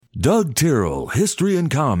Doug Tyrrell History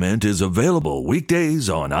and Comment is available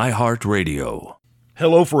weekdays on iHeartRadio.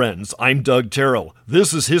 Hello, friends. I'm Doug Tyrrell.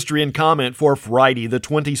 This is History and Comment for Friday, the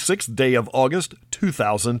 26th day of August,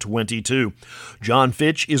 2022. John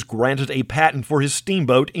Fitch is granted a patent for his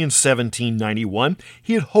steamboat in 1791.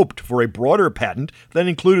 He had hoped for a broader patent that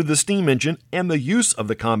included the steam engine and the use of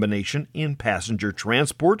the combination in passenger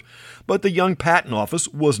transport, but the young patent office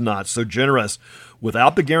was not so generous.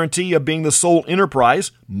 Without the guarantee of being the sole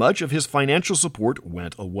enterprise, much of his financial support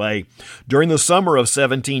went away. During the summer of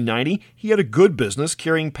 1790, he had a good business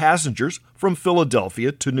carrying passengers from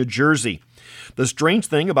Philadelphia to New Jersey. The strange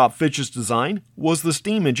thing about Fitch's design was the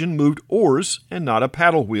steam engine moved oars and not a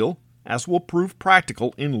paddle wheel, as will prove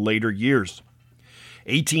practical in later years.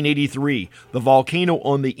 1883, the volcano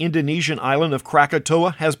on the Indonesian island of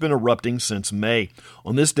Krakatoa has been erupting since May.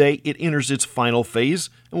 On this day, it enters its final phase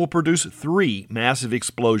and will produce 3 massive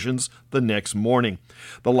explosions the next morning.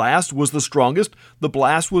 The last was the strongest. The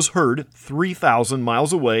blast was heard 3,000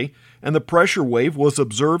 miles away, and the pressure wave was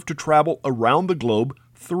observed to travel around the globe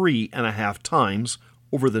 3.5 times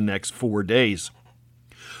over the next 4 days.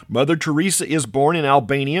 Mother Teresa is born in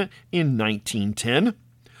Albania in 1910.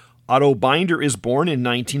 Otto Binder is born in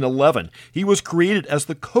 1911. He was created as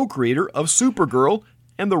the co-creator of Supergirl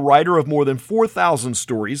and the writer of more than 4,000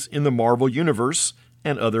 stories in the Marvel Universe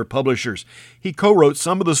and other publishers. He co-wrote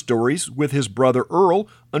some of the stories with his brother Earl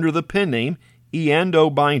under the pen name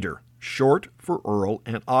Eando Binder, short for Earl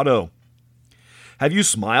and Otto. Have you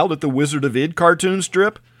smiled at the Wizard of Id cartoon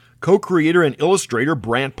strip? Co-creator and illustrator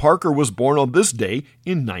Brant Parker was born on this day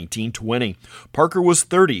in 1920. Parker was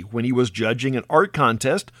 30 when he was judging an art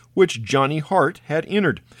contest which Johnny Hart had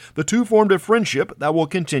entered. The two formed a friendship that will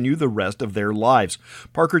continue the rest of their lives.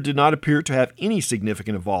 Parker did not appear to have any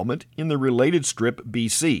significant involvement in the related strip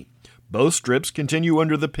BC. Both strips continue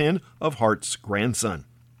under the pen of Hart's grandson.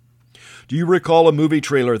 Do you recall a movie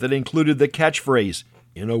trailer that included the catchphrase,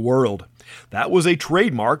 "In a world"? That was a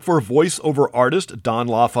trademark for voice-over artist Don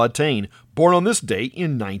LaFontaine, born on this day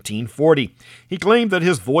in 1940. He claimed that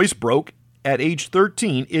his voice broke at age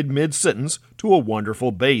 13 in mid-sentence to a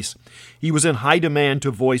wonderful bass. He was in high demand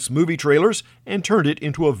to voice movie trailers and turned it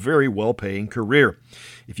into a very well-paying career.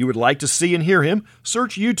 If you would like to see and hear him,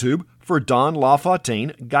 search YouTube for Don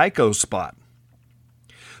LaFontaine Geico spot.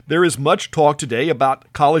 There is much talk today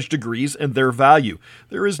about college degrees and their value.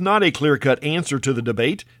 There is not a clear-cut answer to the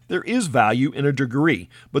debate. There is value in a degree,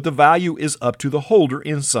 but the value is up to the holder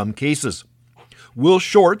in some cases. Will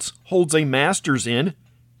Shorts holds a master's in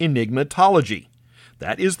enigmatology.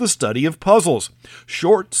 That is the study of puzzles.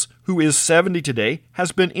 Shorts, who is 70 today,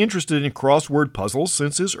 has been interested in crossword puzzles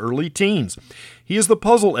since his early teens. He is the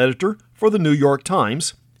puzzle editor for the New York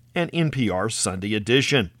Times and NPR's Sunday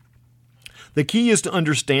edition. The key is to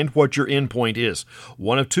understand what your endpoint is.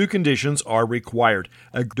 One of 2 conditions are required: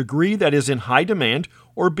 a degree that is in high demand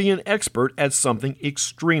or be an expert at something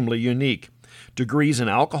extremely unique. Degrees in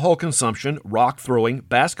alcohol consumption, rock throwing,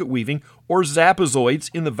 basket weaving, or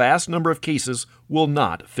zapazoids in the vast number of cases will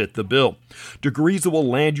not fit the bill. Degrees that will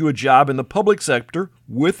land you a job in the public sector,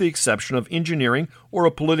 with the exception of engineering or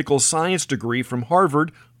a political science degree from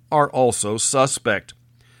Harvard, are also suspect.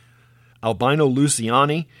 Albino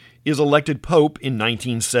Luciani is elected Pope in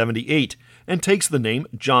 1978 and takes the name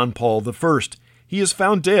John Paul I. He is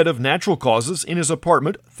found dead of natural causes in his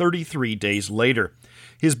apartment 33 days later.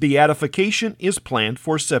 His beatification is planned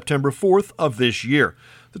for September 4th of this year.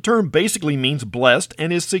 The term basically means blessed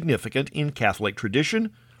and is significant in Catholic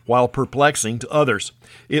tradition, while perplexing to others.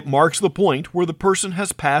 It marks the point where the person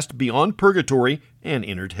has passed beyond purgatory and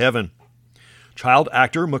entered heaven. Child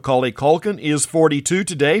actor Macaulay Culkin is 42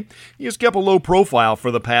 today. He has kept a low profile for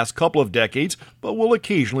the past couple of decades, but will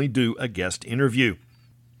occasionally do a guest interview.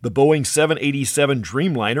 The Boeing 787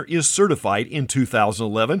 Dreamliner is certified in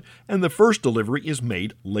 2011, and the first delivery is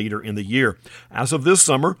made later in the year. As of this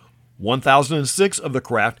summer, 1,006 of the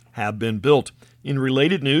craft have been built. In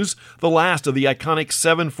related news, the last of the iconic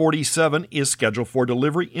 747 is scheduled for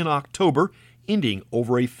delivery in October, ending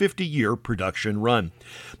over a 50-year production run.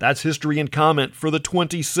 That's History and Comment for the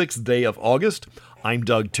 26th day of August. I'm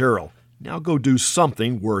Doug Tyrrell. Now go do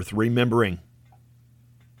something worth remembering.